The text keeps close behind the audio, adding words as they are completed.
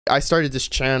I started this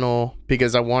channel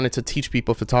because I wanted to teach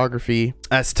people photography.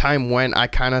 As time went, I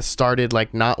kind of started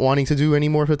like not wanting to do any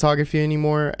more photography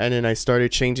anymore, and then I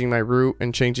started changing my route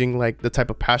and changing like the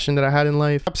type of passion that I had in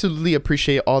life. Absolutely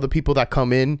appreciate all the people that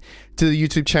come in to the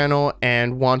YouTube channel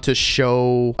and want to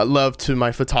show love to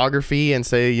my photography and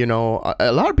say, you know,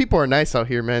 a lot of people are nice out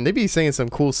here, man. They be saying some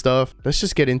cool stuff. Let's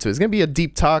just get into it. It's gonna be a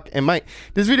deep talk, and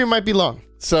this video might be long,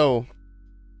 so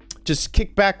just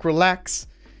kick back, relax,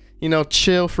 you know,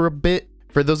 chill for a bit.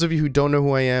 For those of you who don't know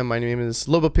who I am, my name is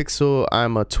Lobopixel.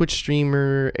 I'm a Twitch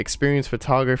streamer, experienced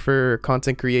photographer,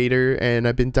 content creator, and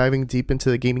I've been diving deep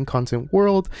into the gaming content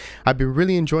world. I've been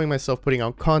really enjoying myself putting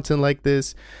out content like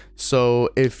this. So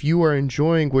if you are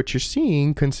enjoying what you're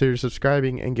seeing, consider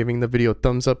subscribing and giving the video a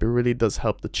thumbs up. It really does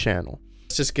help the channel.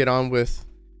 Let's just get on with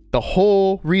the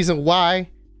whole reason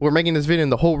why we're making this video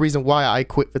and the whole reason why I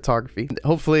quit photography.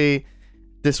 Hopefully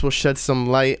this will shed some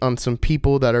light on some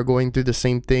people that are going through the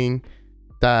same thing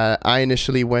that I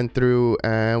initially went through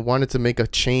and wanted to make a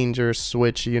change or a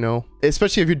switch, you know,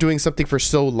 especially if you're doing something for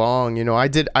so long. You know, I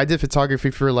did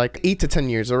photography for like 8 to 10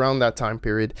 years, around that time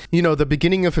period. You know, the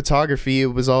beginning of photography,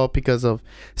 it was all because of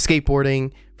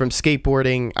skateboarding. From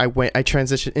skateboarding, I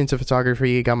transitioned into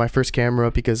photography, got my first camera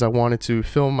because I wanted to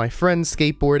film my friends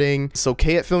skateboarding. It's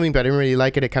okay at filming, but I didn't really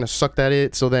like it. I kind of sucked at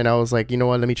it. So then I was like, you know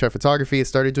what, let me try photography. I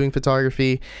started doing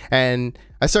photography and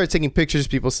I started taking pictures.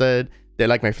 People said they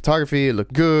like my photography, it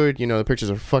looked good, you know, the pictures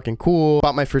are fucking cool.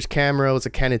 Bought my first camera, it was a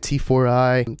Canon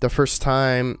T4i. The first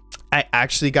time I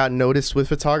actually got noticed with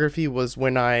photography was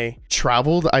when I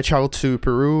traveled to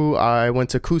Peru. I went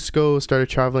to Cusco, started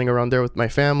traveling around there with my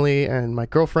family and my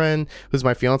girlfriend, who's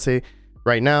my fiance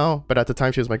right now, but at the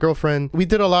time she was my girlfriend. We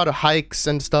did a lot of hikes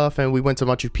and stuff, and we went to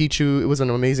Machu Picchu. It was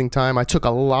an amazing time. I took a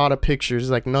lot of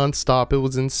pictures, like non-stop. It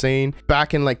was insane.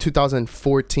 Back in like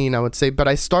 2014, I would say, but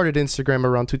I started Instagram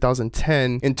around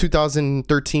 2010. In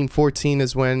 2013-14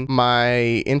 is when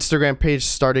my Instagram page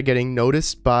started getting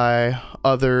noticed by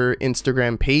other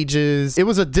Instagram pages. It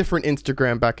was a different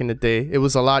Instagram back in the day. It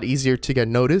was a lot easier to get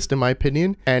noticed, in my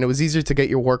opinion, and it was easier to get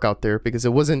your work out there because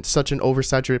it wasn't such an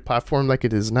oversaturated platform like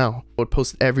it is now. I would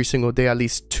post every single day, at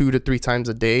least 2 to 3 times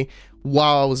a day,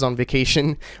 while I was on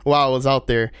vacation, while I was out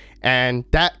there, and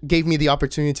that gave me the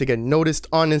opportunity to get noticed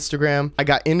on Instagram. I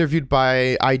got interviewed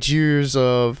by IGers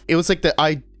of, it was like the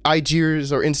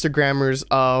IGers or Instagrammers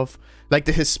of like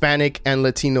the Hispanic and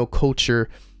Latino culture.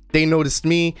 They noticed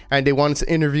me and they wanted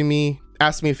to interview me,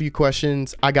 asked me a few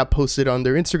questions. I got posted on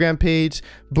their Instagram page.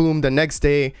 Boom, the next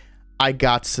day I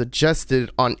got suggested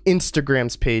on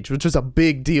Instagram's page, which was a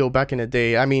big deal back in the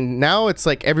day. I mean, now it's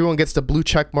like everyone gets the blue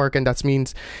check mark and that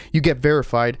means you get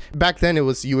verified. Back then it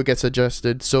was you would get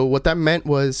suggested. So what that meant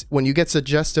was when you get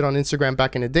suggested on Instagram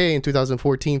back in the day in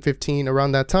 2014, 15,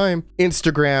 around that time,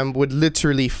 Instagram would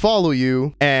literally follow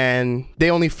you, and they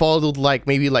only followed like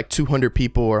maybe like 200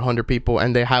 people or 100 people,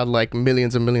 and they had like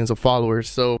millions and millions of followers.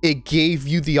 So it gave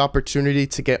you the opportunity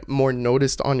to get more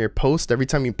noticed on your post. Every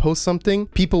time you post something,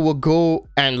 people will go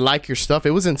and like your stuff.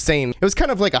 It was insane. It was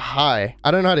kind of like a high.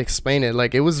 I don't know how to explain it.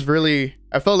 Like, it was really,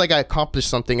 I felt like I accomplished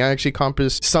something. I actually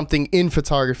accomplished something in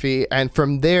photography, and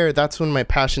from there, that's when my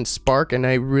passion sparked and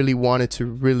I really wanted to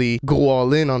really go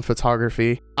all in on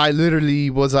photography. I literally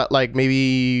was at like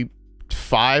maybe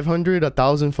 500,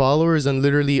 1,000 followers, and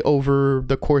literally over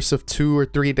the course of 2 or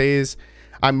 3 days,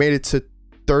 I made it to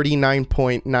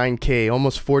 39.9k,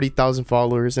 almost 40,000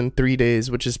 followers in 3 days,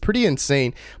 which is pretty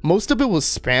insane. Most of it was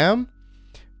spam,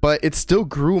 but it still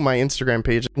grew my Instagram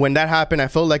page. When that happened, I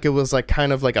felt like it was like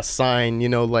kind of like a sign, you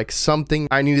know, like something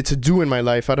I needed to do in my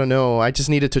life. I don't know. I just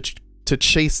needed to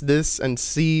chase this and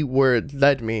see where it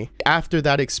led me. After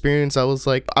that experience, I was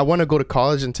like, I want to go to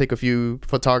college and take a few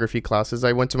photography classes.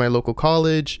 I went to my local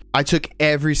college. I took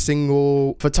every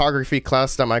single photography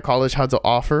class that my college had to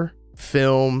offer.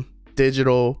 Film,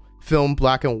 digital, film,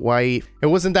 black and white. It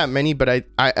wasn't that many, but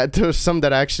I there was some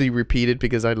that I actually repeated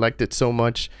because I liked it so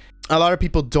much. A lot of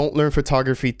people don't learn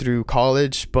photography through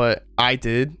college, but I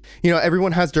did. You know,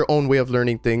 everyone has their own way of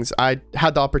learning things. I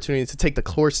had the opportunity to take the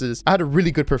courses. I had a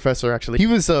really good professor, actually. He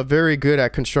was very good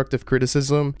at constructive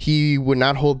criticism. He would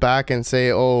not hold back and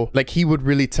say, oh, like he would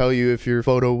really tell you if your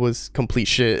photo was complete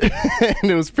shit.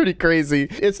 And it was pretty crazy.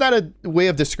 It's not a way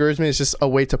of discouragement. It's just a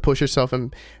way to push yourself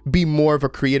and be more of a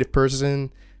creative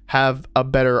person, have a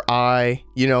better eye,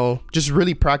 you know, just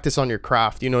really practice on your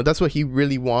craft. You know, that's what he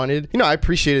really wanted. You know, I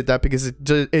appreciated that because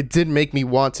it did make me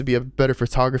want to be a better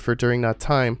photographer during that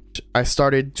time. I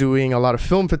started doing a lot of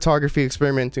film photography,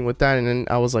 experimenting with that, and then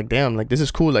I was like, damn, like this is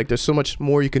cool. Like there's so much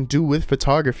more you can do with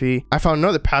photography. I found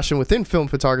another passion within film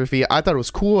photography. I thought it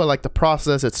was cool. I like the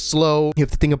process. It's slow. You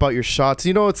have to think about your shots.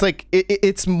 You know, it's like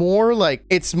it's more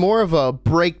of a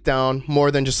breakdown more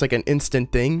than just like an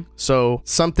instant thing. So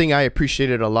something I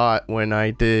appreciated a lot when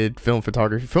I did film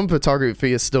photography. Film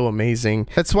photography is still amazing.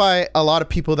 That's why a lot of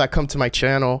people that come to my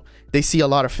channel, they see a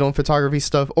lot of film photography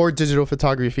stuff or digital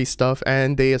photography stuff,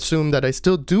 and they assume that I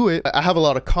still do it. I have a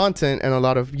lot of content and a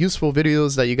lot of useful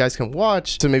videos that you guys can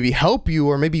watch to maybe help you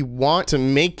or maybe want to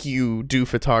make you do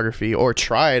photography or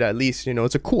try it at least. You know,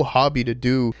 it's a cool hobby to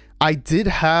do. I did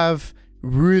have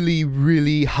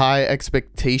really high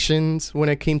expectations when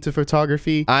it came to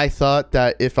photography. I thought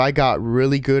that if I got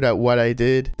really good at what I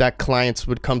did, that clients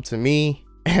would come to me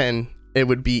and it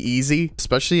would be easy,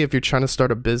 especially if you're trying to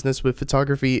start a business with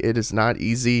photography. It is not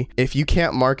easy. If you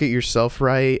can't market yourself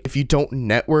right, if you don't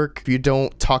network, if you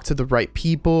don't talk to the right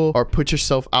people or put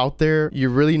yourself out there, you're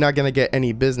really not going to get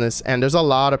any business. And there's a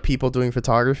lot of people doing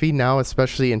photography now,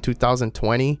 especially in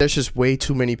 2020. There's just way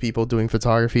too many people doing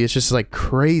photography. It's just like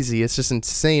crazy. It's just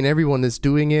insane. Everyone is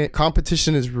doing it.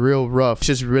 Competition is real rough. It's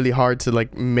just really hard to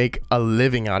like make a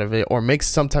living out of it or make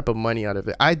some type of money out of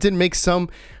it. I did make some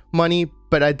money,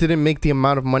 but I didn't make the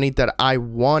amount of money that I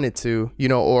wanted to, you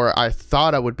know, or I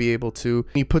thought I would be able to.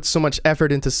 When you put so much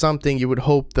effort into something, you would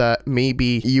hope that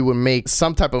maybe you would make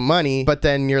some type of money, but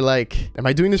then you're like, am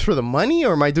I doing this for the money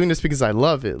or am I doing this because I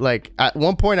love it? Like at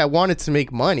one point I wanted to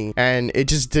make money and it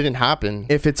just didn't happen.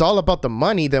 If it's all about the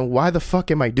money, then why the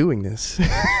fuck am I doing this?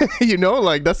 You know,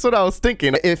 like that's what I was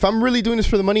thinking. If I'm really doing this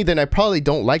for the money, then I probably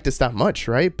don't like this that much,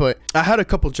 right? But I had a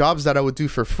couple jobs that I would do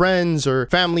for friends or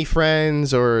family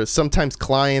friends or sometimes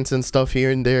clients and stuff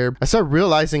here and there. I started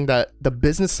realizing that the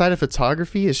business side of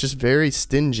photography is just very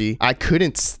stingy. I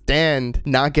couldn't stand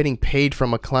not getting paid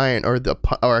from a client or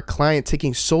a client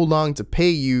taking so long to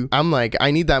pay you. I'm like, I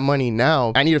need that money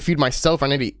now. I need to feed myself. I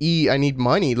need to eat. I need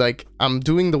money. Like I'm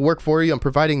doing the work for you. I'm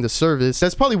providing the service.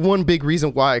 That's probably one big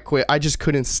reason why I quit. I just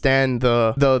couldn't stand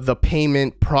the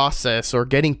payment process or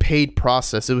getting paid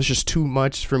process. It was just too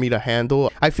much for me to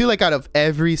handle. I feel like out of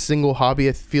every single hobby,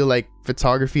 I feel like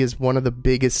photography is one of the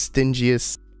biggest,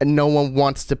 stingiest, and no one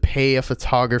wants to pay a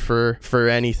photographer for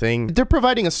anything. They're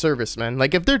providing a service, man.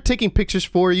 Like if they're taking pictures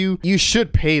for you, you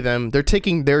should pay them. They're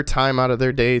taking their time out of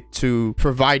their day to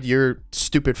provide your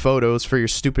stupid photos for your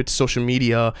stupid social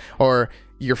media or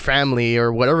your family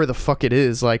or whatever the fuck it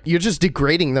is. Like you're just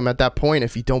degrading them at that point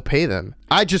if you don't pay them.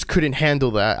 I just couldn't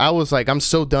handle that. I was like, I'm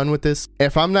so done with this.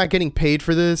 If I'm not getting paid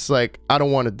for this, like I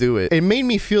don't want to do it. It made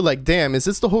me feel like, damn, is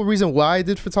this the whole reason why I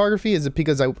did photography? Is it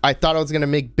because I thought I was gonna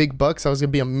make big bucks? I was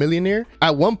gonna be a millionaire?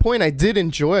 At one point I did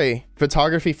enjoy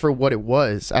photography for what it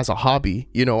was as a hobby.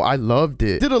 You know, I loved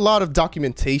it. Did a lot of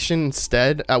documentation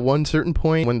instead. At one certain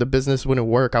point when the business wouldn't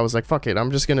work, I was like, fuck it,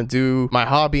 I'm just gonna do my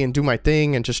hobby and do my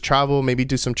thing and just travel, maybe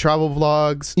do some travel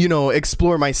vlogs, you know,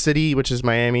 explore my city, which is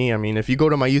Miami. I mean, if you go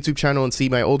to my YouTube channel and see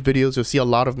my old videos, you'll see a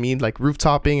lot of me like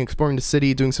rooftopping, exploring the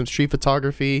city, doing some street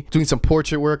photography, doing some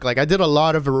portrait work. Like I did a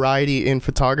lot of variety in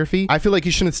photography. I feel like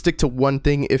you shouldn't stick to one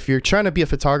thing. If you're trying to be a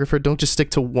photographer, don't just stick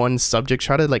to one subject.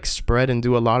 Try to like spread and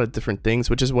do a lot of different things,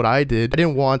 which is what I did. I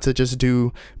didn't want to just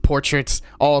do portraits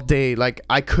all day. Like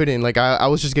I couldn't, like I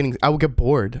was just getting, I would get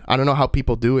bored. I don't know how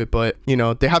people do it, but you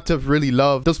know, they have to really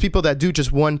love those people that do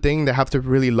just one thing. They have to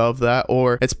really love that,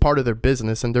 or it's part of their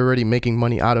business and they're already making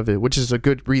money out of it, which is a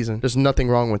good reason. There's nothing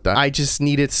wrong with that. I just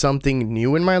needed something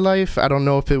new in my life. I don't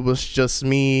know if it was just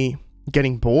me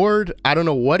getting bored. I don't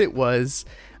know what it was.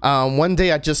 One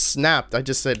day I just snapped. I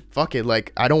just said, fuck it.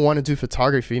 Like, I don't want to do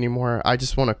photography anymore. I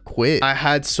just want to quit. I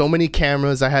had so many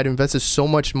cameras. I had invested so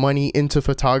much money into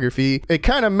photography. It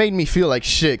kind of made me feel like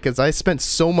shit because I spent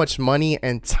so much money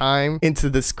and time into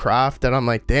this craft that I'm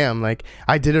like, damn, like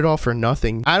I did it all for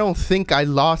nothing. I don't think I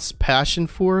lost passion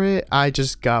for it. I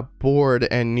just got bored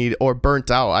and burnt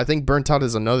out. I think burnt out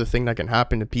is another thing that can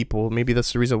happen to people. Maybe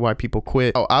that's the reason why people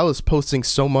quit. Oh, I was posting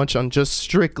so much on just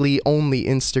strictly only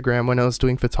Instagram when I was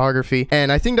doing photography,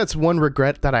 and I think that's one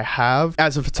regret that I have.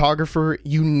 As a photographer,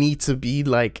 you need to be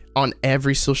like on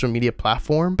every social media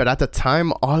platform, but at the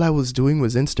time all I was doing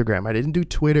was Instagram. I didn't do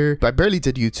Twitter. I barely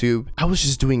did YouTube. I was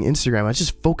just doing Instagram. I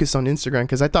just focused on Instagram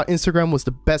because I thought Instagram was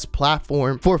the best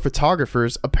platform for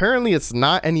photographers. Apparently it's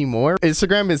not anymore.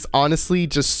 Instagram is honestly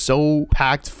just so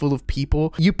packed full of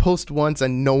people. You post once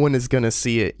and no one is gonna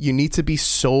see it. You need to be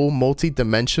so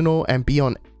multi-dimensional and be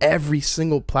on every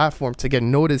single platform to get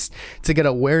noticed, to get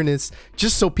awareness,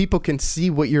 just so people can see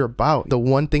what you're about. The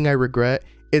one thing I regret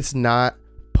is not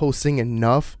posting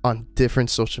enough on different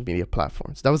social media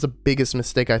platforms. That was the biggest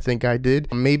mistake I think I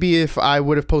did. Maybe if I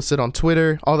would have posted on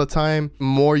Twitter all the time,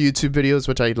 more YouTube videos,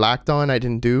 which I lacked on, I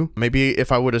didn't do. Maybe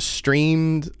if I would have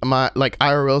streamed my like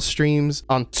IRL streams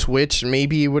on Twitch,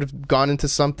 maybe it would have gone into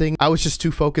something. I was just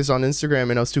too focused on Instagram,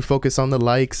 and I was too focused on the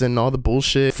likes and all the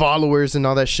bullshit, followers and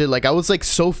all that shit. Like I was like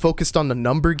so focused on the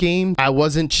number game, I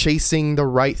wasn't chasing the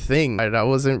right thing. I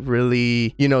wasn't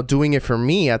really, you know, doing it for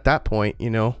me at that point,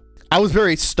 you know. I was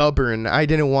very stubborn. I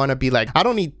didn't want to be like, I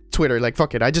don't need Twitter, like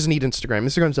fuck it, I just need Instagram.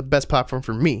 Instagram's the best platform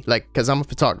for me, like, because I'm a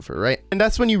photographer, right? And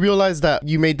that's when you realize that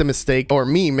you made the mistake, or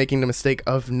me making the mistake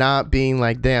of not being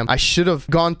like, damn, I should have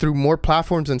gone through more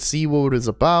platforms and see what it was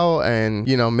about, and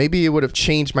you know, maybe it would have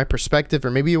changed my perspective, or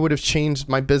maybe it would have changed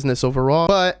my business overall.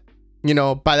 But you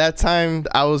know, by that time,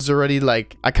 I was already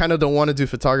like, I kind of don't want to do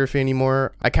photography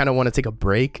anymore. I kind of want to take a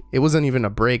break. It wasn't even a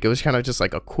break. It was kind of just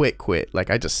like a quit.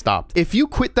 Like I just stopped. If you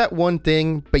quit that one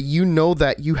thing, but you know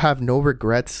that you have no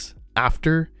regrets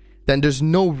after, then there's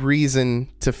no reason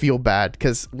to feel bad.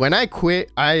 Because when I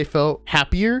quit, I felt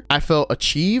happier. I felt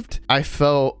achieved. I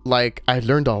felt like I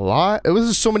learned a lot. It was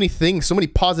just so many things, so many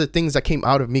positive things that came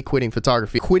out of me quitting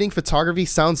photography. Quitting photography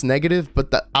sounds negative,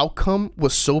 but the outcome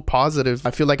was so positive.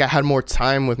 I feel like I had more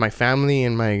time with my family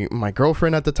and my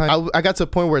girlfriend at the time. I got to a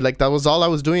point where like that was all I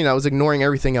was doing. I was ignoring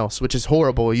everything else, which is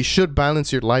horrible. You should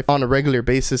balance your life on a regular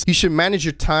basis. You should manage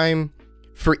your time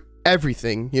for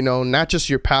everything, you know, not just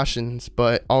your passions,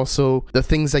 but also the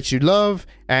things that you love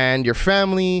and your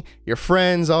family, your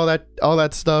friends, all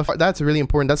that stuff. That's really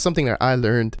important. That's something that I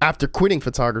learned after quitting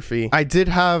photography. I did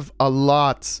have a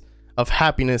lot of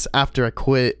happiness after I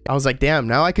quit. I was like, damn,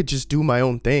 now I could just do my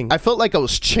own thing. I felt like I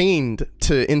was chained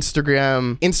to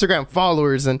Instagram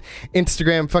followers and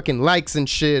Instagram fucking likes and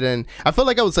shit, and I felt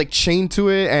like I was like chained to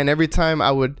it, and every time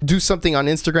I would do something on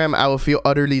Instagram, I would feel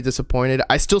utterly disappointed.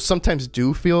 I still sometimes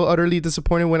do feel utterly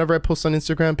disappointed whenever I post on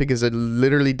Instagram, because it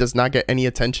literally does not get any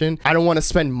attention. I don't want to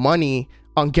spend money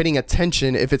on getting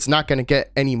attention if it's not going to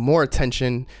get any more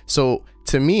attention. So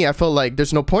to me, I felt like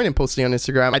there's no point in posting on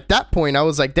Instagram. At that point, I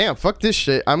was like, damn, fuck this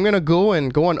shit. I'm going to go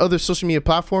on other social media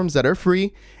platforms that are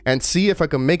free and see if I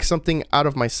can make something out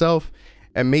of myself,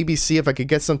 and maybe see if I could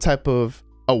get some type of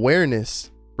awareness,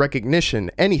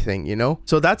 recognition, anything, you know?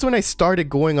 So that's when I started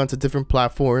going onto different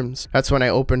platforms. That's when I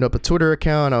opened up a Twitter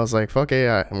account. I was like, fuck it,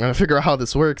 I'm going to figure out how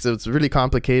this works. It's really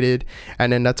complicated.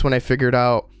 And then that's when I figured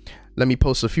out, let me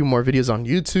post a few more videos on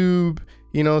YouTube,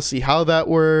 you know, see how that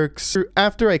works.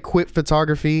 After I quit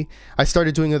photography, I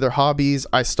started doing other hobbies.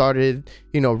 I started,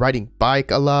 you know, riding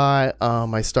bike a lot.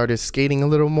 I started skating a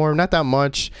little more, not that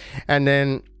much. And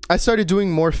then I started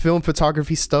doing more film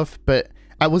photography stuff, but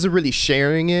I wasn't really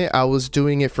sharing it. I was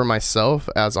doing it for myself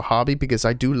as a hobby, because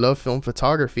I do love film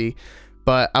photography,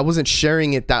 but I wasn't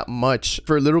sharing it that much.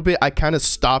 For a little bit, I kind of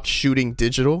stopped shooting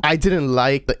digital. I didn't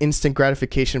like the instant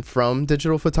gratification from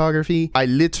digital photography. I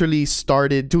literally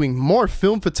started doing more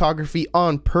film photography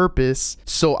on purpose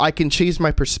so I can change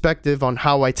my perspective on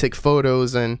how I take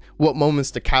photos and what moments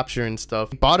to capture and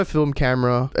stuff. Bought a film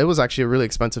camera. It was actually a really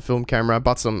expensive film camera. I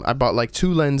bought like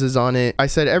 2 lenses on it. I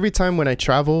said every time when I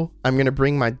travel, I'm gonna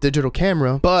bring my digital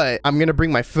camera, but I'm gonna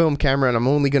bring my film camera, and I'm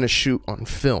only gonna shoot on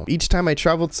film. Each time I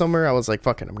traveled somewhere, I was like,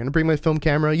 fuck it, I'm gonna bring my film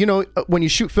camera. You know, when you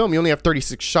shoot film, you only have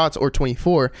 36 shots or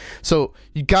 24, so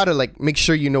you gotta like make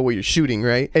sure you know what you're shooting,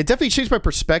 right? It definitely changed my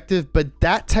perspective, but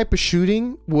that type of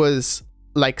shooting was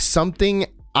like something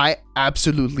I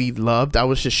absolutely loved. I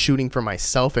was just shooting for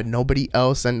myself and nobody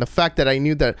else. And the fact that I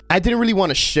knew that I didn't really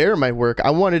want to share my work, I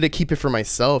wanted to keep it for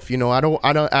myself. You know,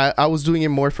 I was doing it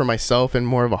more for myself and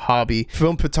more of a hobby.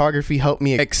 Film photography helped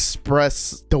me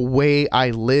express the way I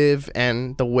live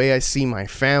and the way I see my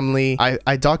family.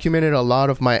 I documented a lot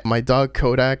of my dog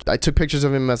Kodak. I took pictures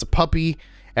of him as a puppy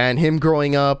and him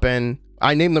growing up, and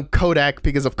I named him Kodak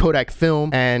because of Kodak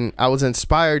film. And I was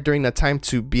inspired during that time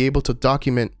to be able to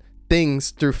document things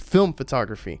through film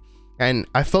photography, and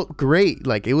I felt great.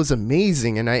 Like, it was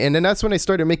amazing. And then that's when I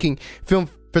started making film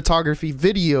photography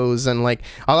videos, and like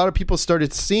a lot of people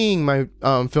started seeing my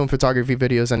film photography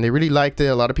videos, and they really liked it.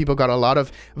 A lot of people got a lot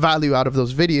of value out of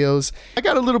those videos. I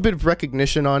got a little bit of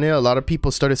recognition on it. A lot of people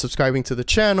started subscribing to the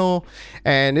channel,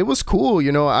 and it was cool.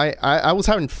 You know, I was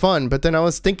having fun, but then I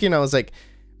was thinking, I was like,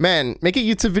 man, making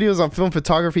YouTube videos on film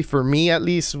photography, for me at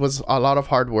least, was a lot of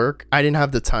hard work. I didn't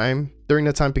have the time during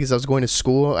the time because I was going to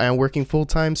school and working full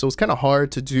time, so it was kind of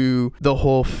hard to do the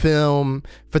whole film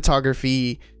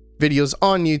photography videos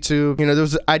on YouTube. You know,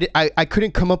 I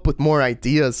couldn't come up with more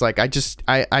ideas. Like I just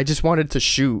wanted to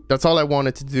shoot. That's all I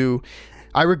wanted to do.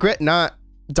 I regret not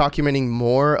documenting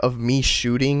more of me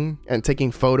shooting and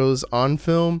taking photos on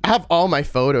film. I have all my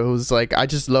photos. Like I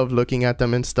just love looking at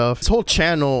them and stuff. This whole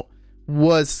channel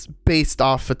was based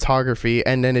off photography,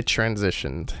 and then it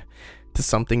transitioned to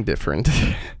something different.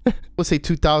 We'll say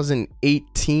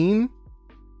 2018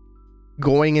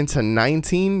 going into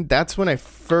 19. That's when I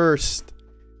first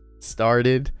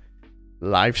started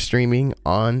live streaming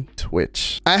on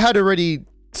Twitch. I had already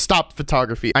stopped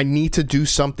photography. I need to do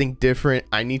something different.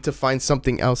 I need to find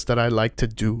something else that I like to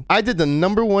do. I did the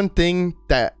 #1 thing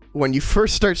that when you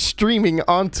first start streaming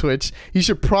on Twitch, you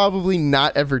should probably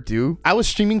not ever do. I was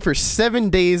streaming for 7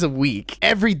 days a week,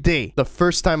 every day, the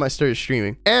first time I started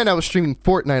streaming. And I was streaming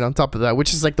Fortnite on top of that,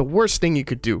 which is like the worst thing you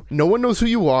could do. No one knows who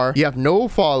you are. You have no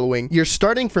following. You're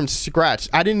starting from scratch.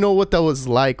 I didn't know what that was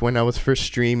like when I was first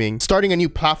streaming. Starting a new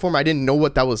platform, I didn't know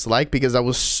what that was like because I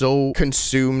was so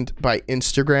consumed by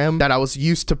Instagram that I was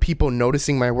used to people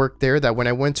noticing my work there, that when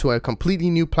I went to a completely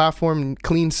new platform,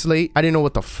 clean slate, I didn't know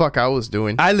what the fuck I was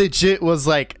doing. I legit was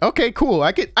like, okay, cool.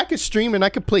 I could stream and I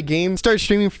could play games. Started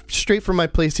streaming straight from my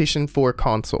PlayStation 4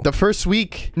 console. The first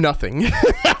week, nothing.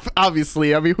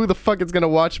 Obviously, I mean, who the fuck is gonna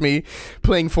watch me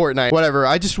playing Fortnite? Whatever.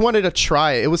 I just wanted to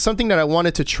try it. It was something that I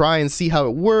wanted to try and see how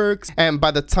it works. And by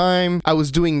the time I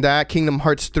was doing that, Kingdom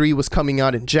Hearts 3 was coming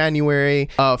out in January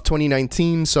of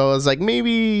 2019. So I was like,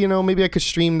 maybe, you know, maybe I could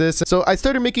stream this. So I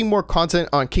started making more content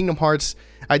on Kingdom Hearts.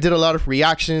 I did a lot of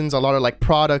reactions, a lot of like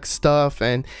product stuff,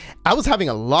 and I was having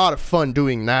a lot of fun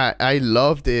doing that. I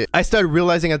loved it. I started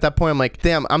realizing at that point, I'm like,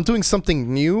 damn, I'm doing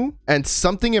something new, and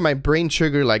something in my brain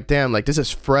triggered like, damn, like this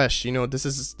is fresh, you know, this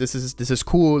is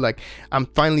cool. Like I'm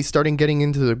finally starting getting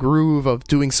into the groove of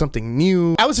doing something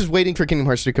new. I was just waiting for Kingdom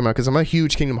Hearts to come out because I'm a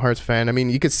huge Kingdom Hearts fan. I mean,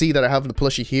 you could see that I have the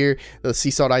plushie here, the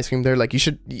sea salt ice cream there. Like you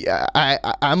should, yeah,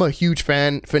 I'm a huge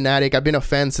fanatic. I've been a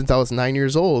fan since I was 9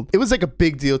 years old. It was like a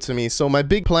big deal to me. So my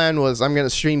big plan was I'm gonna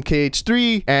stream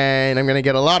KH3 and I'm gonna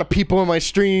get a lot of people in my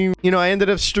stream. You know, I ended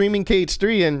up streaming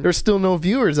KH3 and there's still no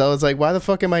viewers. I was like, why the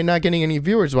fuck am I not getting any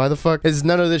viewers? Why the fuck is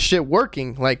none of this shit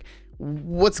working? Like,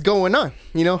 what's going on?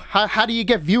 You know, how do you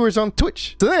get viewers on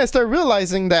Twitch? So then I started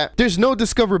realizing that there's no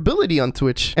discoverability on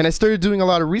Twitch, and I started doing a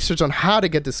lot of research on how to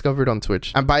get discovered on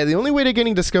Twitch. And by the only way to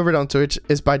getting discovered on Twitch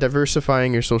is by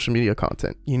diversifying your social media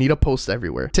content. You need to post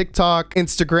everywhere: TikTok,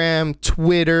 Instagram,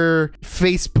 Twitter,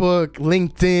 Facebook,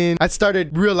 LinkedIn. I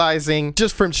started realizing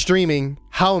just from streaming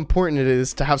how important it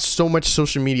is to have so much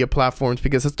social media platforms,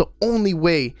 because that's the only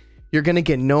way you're gonna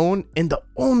get known, and the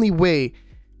only way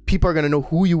people are going to know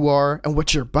who you are and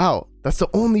what you're about. That's the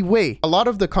only way. A lot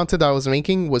of the content that I was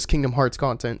making was Kingdom Hearts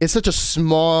content. It's such a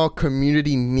small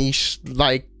community, niche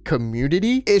like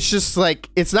community. It's just like,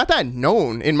 it's not that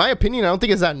known. In my opinion, I don't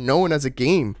think it's that known as a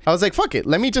game. I was like, fuck it,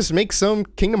 let me just make some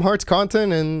Kingdom Hearts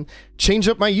content and change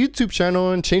up my YouTube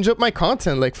channel and change up my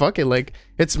content. Like, fuck it, like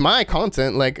it's my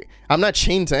content. Like I'm not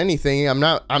chained to anything. I'm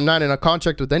not in a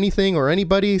contract with anything or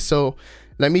anybody. So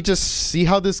let me just see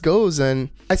how this goes.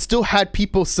 And I still had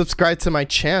people subscribe to my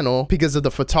channel because of the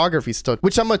photography stuff,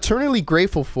 which I'm eternally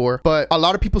grateful for. But a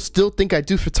lot of people still think I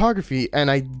do photography,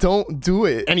 and I don't do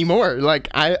it anymore. Like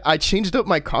I changed up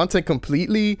my content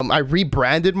completely. I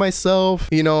rebranded myself.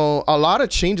 You know, a lot of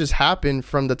changes happened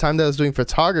from the time that I was doing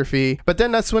photography. But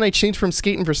then that's when I changed from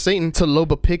Skating for Satan to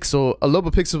Lobapixel.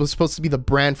 Lobapixel was supposed to be the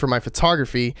brand for my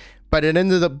photography, but it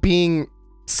ended up being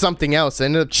something else. It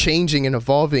ended up changing and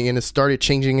evolving, and it started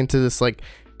changing into this like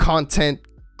content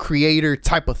creator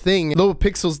type of thing.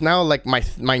 Lobapixel's now like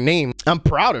my name. I'm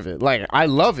proud of it. Like I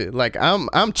love it. Like I'm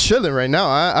chilling right now.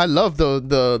 I love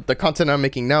the content I'm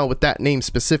making now with that name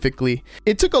specifically.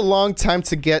 It took a long time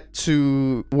to get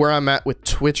to where I'm at with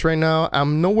Twitch right now.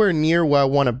 I'm nowhere near where I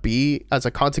want to be as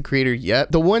a content creator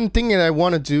yet. The one thing that I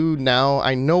want to do now,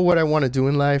 I know what I want to do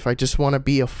in life. I just want to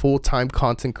be a full-time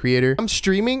content creator. I'm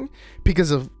streaming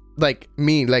because of like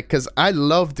me, like because I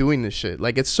love doing this shit.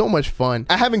 Like it's so much fun.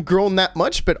 I haven't grown that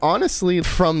much, but honestly,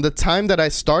 from the time that I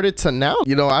started to now,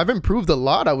 you know, I've improved a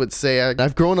lot. I would say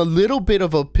I've grown a little bit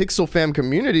of a Pixel fam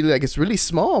community. Like it's really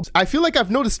small. I feel like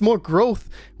I've noticed more growth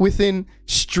within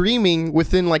streaming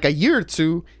within like a year or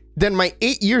two than my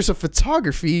 8 years of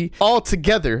photography all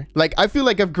together. Like I feel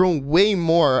like I've grown way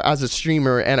more as a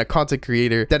streamer and a content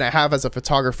creator than I have as a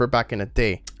photographer back in the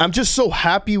day. I'm just so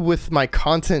happy with my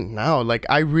content now. Like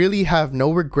I really have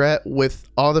no regret with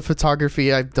all the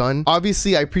photography I've done.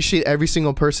 Obviously, I appreciate every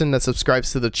single person that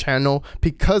subscribes to the channel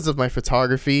because of my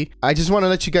photography. I just want to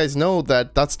let you guys know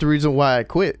that that's the reason why I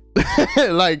quit.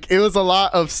 Like, it was a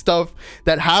lot of stuff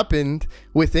that happened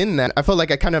within that. I felt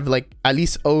like I kind of like at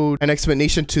least owed an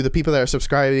explanation to the people that are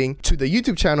subscribing to the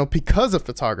YouTube channel because of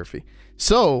photography.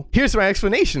 So here's my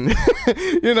explanation.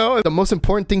 You know, the most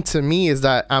important thing to me is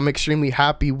that I'm extremely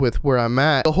happy with where I'm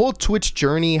at. The whole Twitch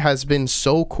journey has been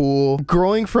so cool,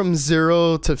 growing from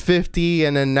 0 to 50,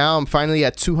 and then now I'm finally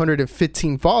at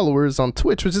 215 followers on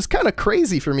Twitch, which is kind of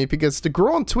crazy for me because to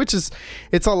grow on Twitch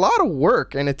it's a lot of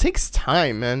work and it takes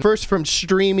time, man. First, from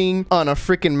streaming on a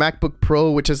freaking MacBook Pro,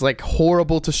 which is like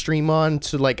horrible to stream on,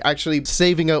 to like actually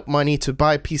saving up money to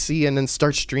buy a PC and then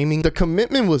start streaming. The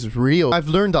commitment was real. I've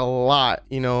learned a lot,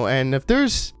 you know, and if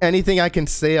there's anything I can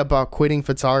say about quitting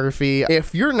photography,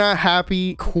 if you're not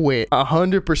happy, quit.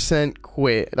 100%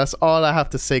 quit. That's all I have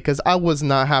to say, because I was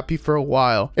not happy for a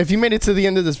while. If you made it to the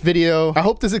end of this video, I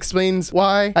hope this explains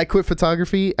why I quit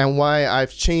photography and why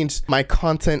I've changed my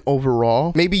content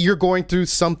overall. Maybe you're going through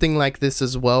something like this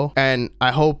as well, and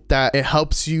I hope that it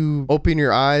helps you open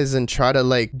your eyes and try to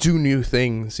like do new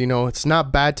things. You know, it's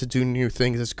not bad to do new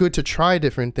things. It's good to try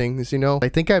different things, you know. I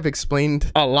think I've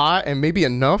explained a lot and maybe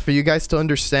enough for you guys to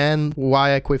understand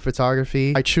why I quit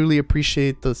photography. I truly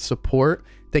appreciate the support.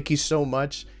 Thank you so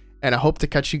much, and I hope to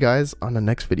catch you guys on the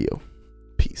next video.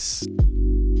 Peace.